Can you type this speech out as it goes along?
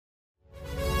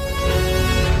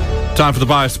Time for the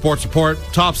Bias Sports Report.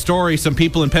 Top story, some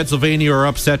people in Pennsylvania are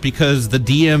upset because the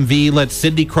DMV let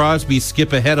Sidney Crosby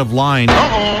skip ahead of line.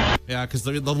 Yeah, because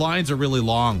the lines are really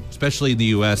long, especially in the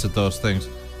U.S. at those things.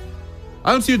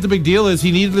 I don't see what the big deal is.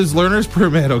 He needed his learner's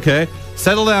permit, okay?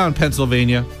 Settle down,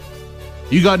 Pennsylvania.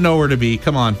 You got nowhere to be.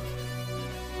 Come on.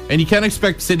 And you can't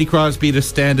expect Sidney Crosby to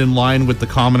stand in line with the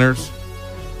commoners.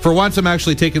 For once, I'm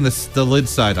actually taking the lid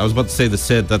side. I was about to say the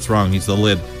Sid. That's wrong. He's the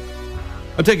lid.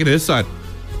 I'm taking his side.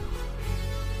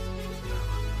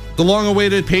 The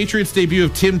long-awaited Patriots debut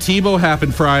of Tim Tebow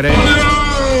happened Friday.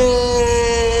 Yeah.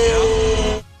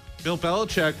 Bill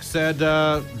Belichick said,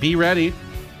 be ready.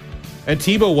 And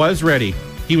Tebow was ready.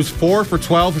 He was 4 for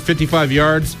 12 for 55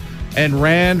 yards and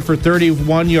ran for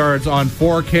 31 yards on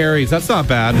 4 carries. That's not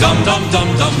bad.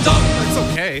 That's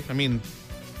okay. I mean,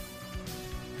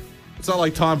 it's not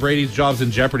like Tom Brady's job's in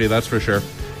jeopardy, that's for sure.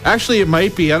 Actually, it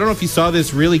might be. I don't know if you saw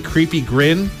this really creepy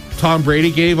grin Tom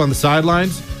Brady gave on the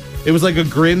sidelines. It was like a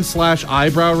grin /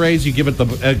 eyebrow raise you give it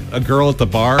a girl at the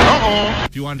bar.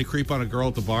 If you wanted to creep on a girl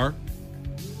at the bar.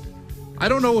 I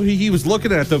don't know who he was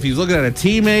looking at, though. If he was looking at a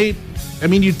teammate. I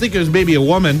mean, you'd think it was maybe a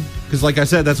woman. Because like I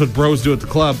said, that's what bros do at the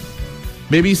club.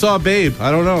 Maybe he saw a babe.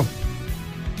 I don't know.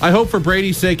 I hope for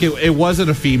Brady's sake it wasn't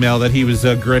a female that he was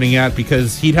grinning at,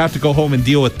 because he'd have to go home and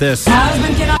deal with this. My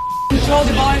husband cannot control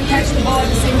the ball and catch the ball at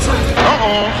the same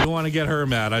time. You don't want to get her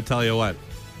mad, I tell you what.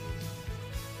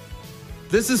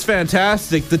 This is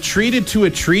fantastic. The treated to a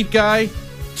treat guy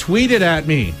tweeted at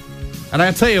me. And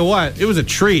I tell you what, it was a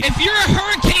treat. If you're a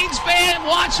Hurricanes fan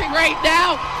watching right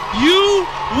now, you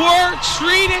were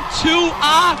treated to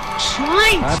a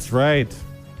treat. That's right.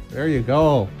 There you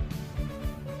go.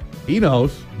 He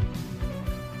knows.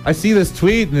 I see this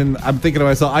tweet and I'm thinking to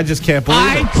myself, I just can't believe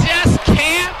it. I just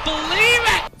can't believe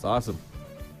it. That's awesome.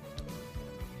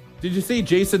 Did you see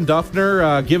Jason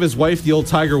Dufner give his wife the old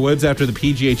Tiger Woods after the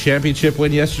PGA Championship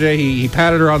win yesterday? He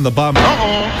patted her on the bum.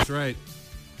 That's right.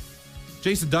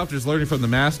 Jason Dufner's learning from the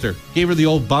master. Gave her the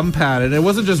old bum pat, and it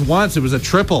wasn't just once, it was a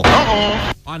triple.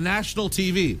 On national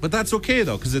TV. But that's okay,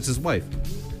 though, because it's his wife.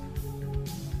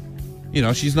 You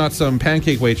know, she's not some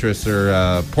pancake waitress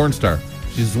or porn star.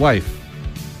 She's his wife.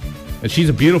 And she's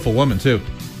a beautiful woman, too.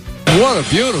 What a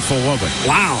beautiful woman.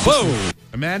 Wow. Whoa.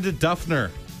 Amanda Dufner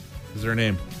is her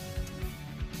name.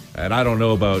 And I don't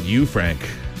know about you, Frank,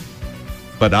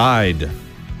 but I'd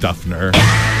Dufner.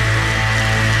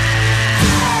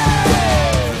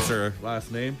 That's her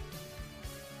last name.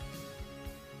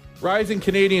 Rising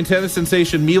Canadian tennis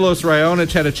sensation Milos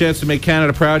had a chance to make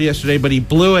Canada proud yesterday, but he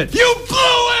blew it. You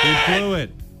blew it! He blew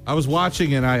it. I was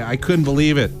watching and I couldn't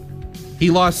believe it.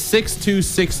 He lost 6-2,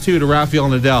 6-2 to Rafael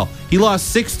Nadal. He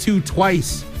lost 6-2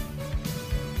 twice.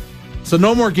 So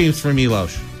no more games for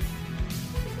Milos.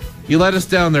 You let us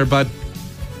down there, bud.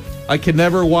 I can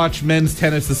never watch men's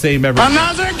tennis the same ever.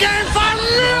 Another game for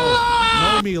Milos!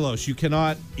 No, Milos. You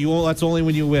cannot. You won't. That's only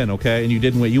when you win, okay? And you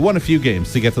didn't win. You won a few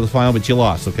games to get to the final, but you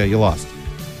lost, okay? You lost.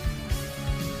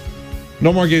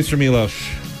 No more games for Milos.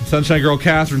 SUNshine Girl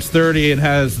Katherine's 30 and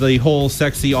has the whole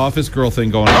sexy office girl thing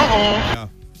going on. Yeah.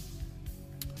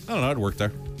 I don't know. I'd work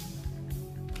there.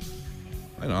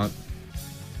 Why not?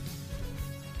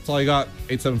 That's all I got.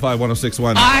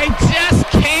 875-1061. I just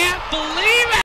can't